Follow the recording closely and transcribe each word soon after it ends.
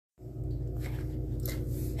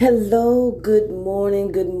Hello, good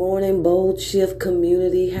morning, Bold Shift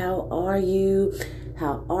community. How are you?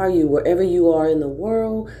 How are you? Wherever you are in the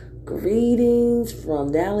world, greetings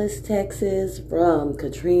from Dallas, Texas, from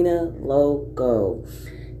Katrina Loco.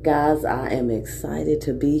 Guys, I am excited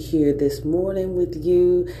to be here this morning with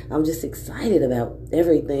you. I'm just excited about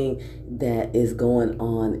everything that is going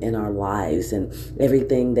on in our lives and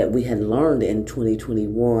everything that we had learned in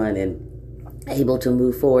 2021 and able to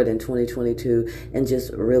move forward in 2022 and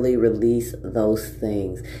just really release those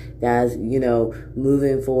things. Guys,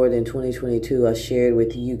 moving forward in 2022, I shared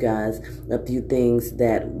with you guys a few things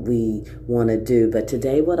that we want to do. But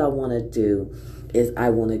today what I want to do is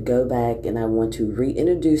I want to go back and I want to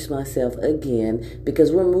reintroduce myself again,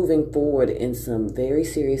 because we're moving forward in some very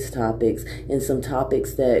serious topics, and some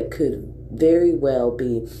topics that could very well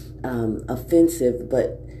be offensive,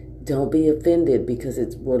 but don't be offended, because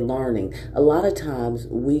we're learning. A lot of times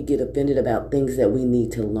we get offended about things that we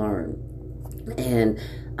need to learn. And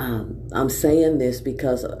I'm saying this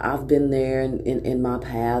because I've been there in my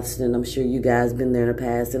past, and I'm sure you guys been there in the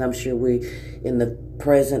past, and I'm sure we in the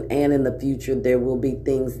present and in the future there will be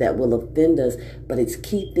things that will offend us, but it's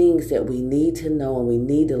key things that we need to know and we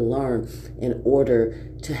need to learn in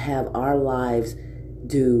order to have our lives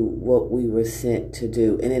do what we were sent to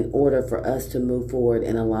do, and in order for us to move forward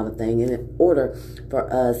in a lot of things, and in order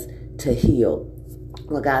for us to heal.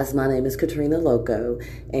 Well, guys, my name is Katrina Loco,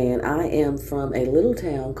 and I am from a little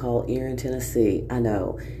town called Erin, Tennessee. I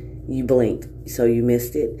know you blinked, so you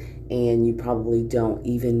missed it, and you probably don't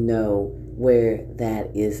even know where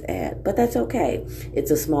that is at, but that's okay.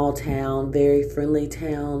 It's a small town, very friendly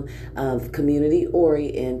town, community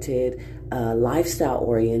oriented, lifestyle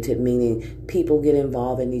oriented, meaning people get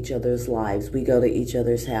involved in each other's lives. We go to each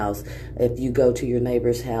other's house. If you go to your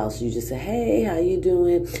neighbor's house, you just say, hey, how you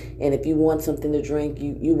doing? And if you want something to drink,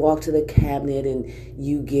 you walk to the cabinet and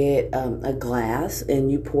you get a glass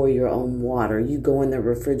and you pour your own water. You go in the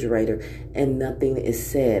refrigerator and nothing is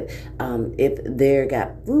said. If there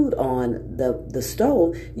got food on the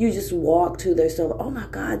stove, you just walk to their stove. Oh my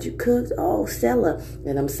God, you cooked? Oh, Stella.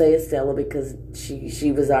 And I'm saying Stella because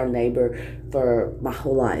she was our neighbor for my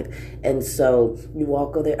whole life. And so you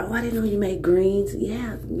walk over there. Oh, I didn't know you made greens.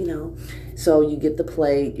 Yeah, So you get the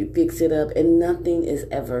plate, you fix it up, and nothing is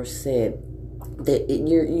ever said. That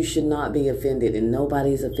you should not be offended, and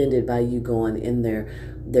nobody's offended by you going in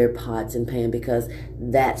their pots and pan, because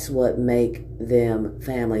that's what make them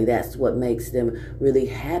family. That's what makes them really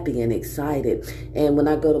happy and excited. And when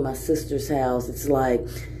I go to my sister's house, it's like,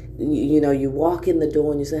 you walk in the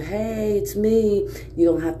door and you say, hey, it's me. You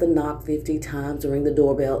don't have to knock 50 times or ring the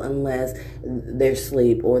doorbell unless they're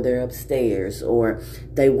asleep or they're upstairs or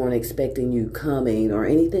they weren't expecting you coming or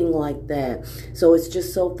anything like that. So it's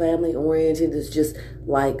just so family oriented. It's just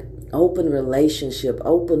like open relationship,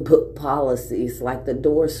 open book policies, like the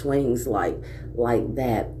door swings like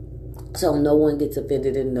that. So no one gets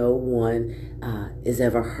offended and no one is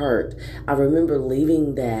ever hurt. I remember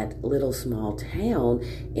leaving that little small town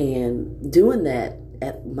and doing that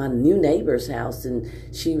at my new neighbor's house, and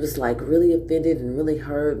she was like really offended and really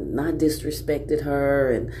hurt, and I disrespected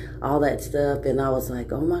her and all that stuff. And I was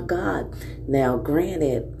like, oh my God. Now,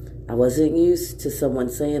 granted, I wasn't used to someone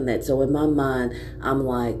saying that. So in my mind, I'm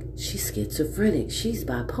like, she's schizophrenic. She's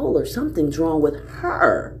bipolar. Something's wrong with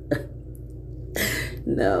her.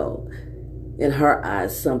 No. In her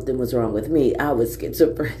eyes, something was wrong with me. I was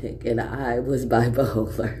schizophrenic and I was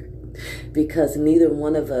bipolar. Because neither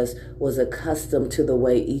one of us was accustomed to the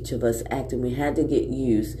way each of us acted. We had to get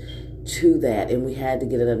used to that, and we had to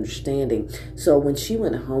get an understanding. So when she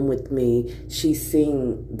went home with me, she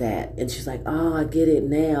seen that, and she's like, oh, I get it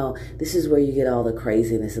now. This is where you get all the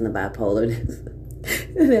craziness and the bipolarness.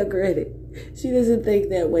 Now, granted, she doesn't think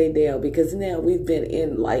that way now, because now we've been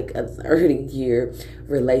in like a 30-year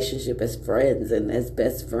relationship as friends and as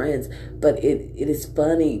best friends. But it is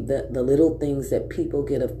funny, the little things that people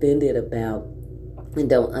get offended about and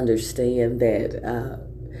don't understand that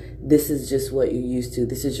this is just what you're used to.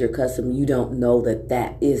 This is your custom. You don't know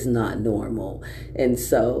that is not normal. And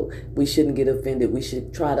so we shouldn't get offended. We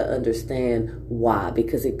should try to understand why,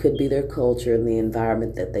 because it could be their culture and the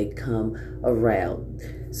environment that they come around.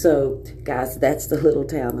 So, guys, that's the little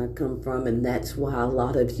town I come from, and that's why a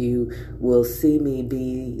lot of you will see me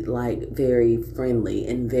be like very friendly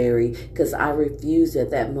and because I refused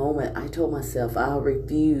at that moment. I told myself I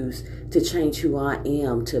refuse to change who I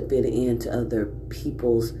am to fit into other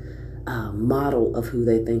people's model of who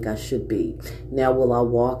they think I should be. Now, will I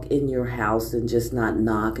walk in your house and just not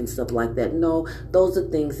knock and stuff like that? No, those are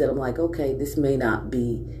things that I'm like, okay, this may not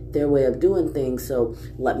be their way of doing things, so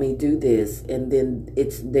let me do this. And then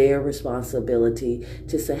it's their responsibility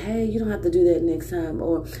to say, hey, you don't have to do that next time,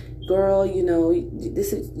 or girl,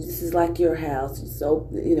 this is like your house, so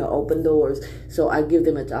open doors. So I give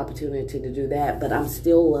them an opportunity to do that, but I'm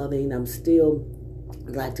still loving. I'm still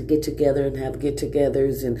like to get together and have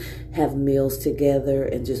get-togethers and have meals together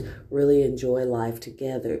and just really enjoy life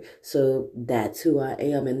together. So that's who I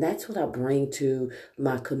am, and that's what I bring to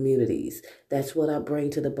my communities. That's what I bring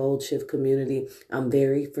to the Bold Shift community. I'm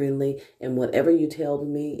very friendly, and whatever you tell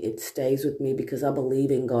me, it stays with me, because I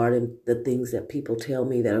believe in guarding the things that people tell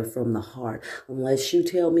me that are from the heart. Unless you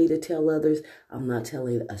tell me to tell others, I'm not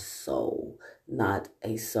telling a soul. Not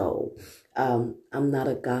a soul. I'm not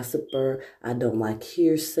a gossiper. I don't like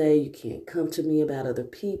hearsay. You can't come to me about other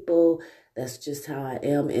people. That's just how I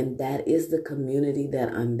am. And that is the community that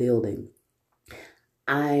I'm building.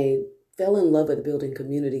 I fell in love with building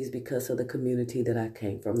communities because of the community that I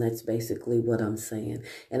came from. That's basically what I'm saying.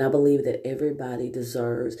 And I believe that everybody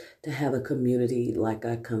deserves to have a community like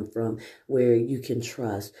I come from, where you can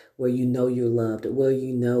trust, where you know you're loved, where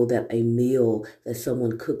you know that a meal that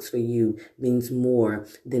someone cooks for you means more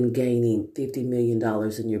than gaining $50 million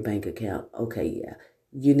in your bank account. Okay, yeah,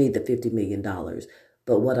 you need the $50 million.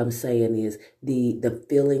 But what I'm saying is the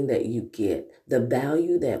feeling that you get, the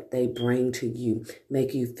value that they bring to you,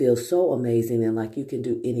 make you feel so amazing and like you can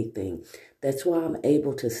do anything. That's why I'm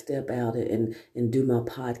able to step out and do my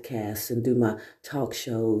podcasts and do my talk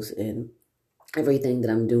shows and everything that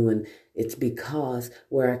I'm doing. It's because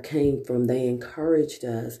where I came from, they encouraged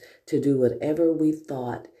us to do whatever we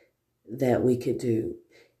thought that we could do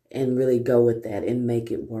and really go with that and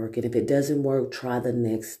make it work. And if it doesn't work, try the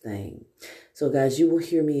next thing. So guys, you will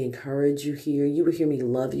hear me encourage you here. You will hear me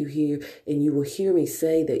love you here. And you will hear me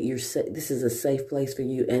say that this is a safe place for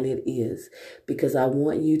you. And it is, because I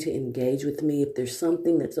want you to engage with me. If there's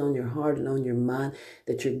something that's on your heart and on your mind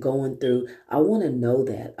that you're going through, I want to know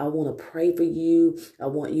that. I want to pray for you. I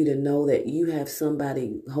want you to know that you have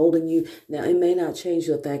somebody holding you. Now, it may not change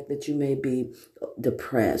the fact that you may be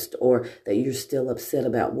depressed, or that you're still upset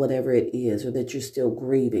about whatever it is, or that you're still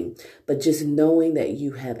grieving. But just knowing that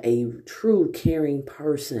you have a true caring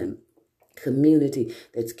person, community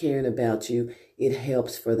that's caring about you, it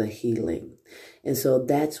helps for the healing. And so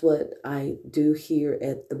that's what I do here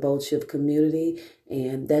at the Bold Shift community.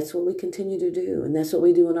 And that's what we continue to do. And that's what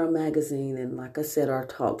we do in our magazine. And like I said, our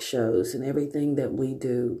talk shows and everything that we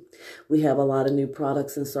do. We have a lot of new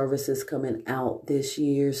products and services coming out this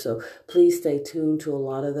year. So please stay tuned to a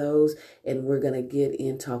lot of those. And we're going to get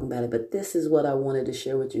in talking about it. But this is what I wanted to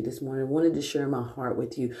share with you this morning. I wanted to share my heart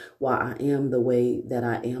with you, why I am the way that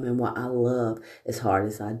I am and why I love as hard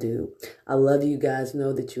as I do. I love you guys.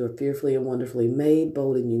 Know that you are fearfully and wonderfully made,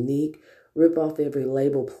 bold and unique. Rip off every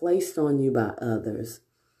label placed on you by others.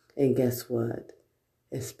 And guess what?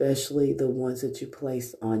 Especially the ones that you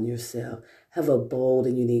place on yourself. Have a bold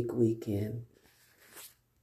and unique weekend.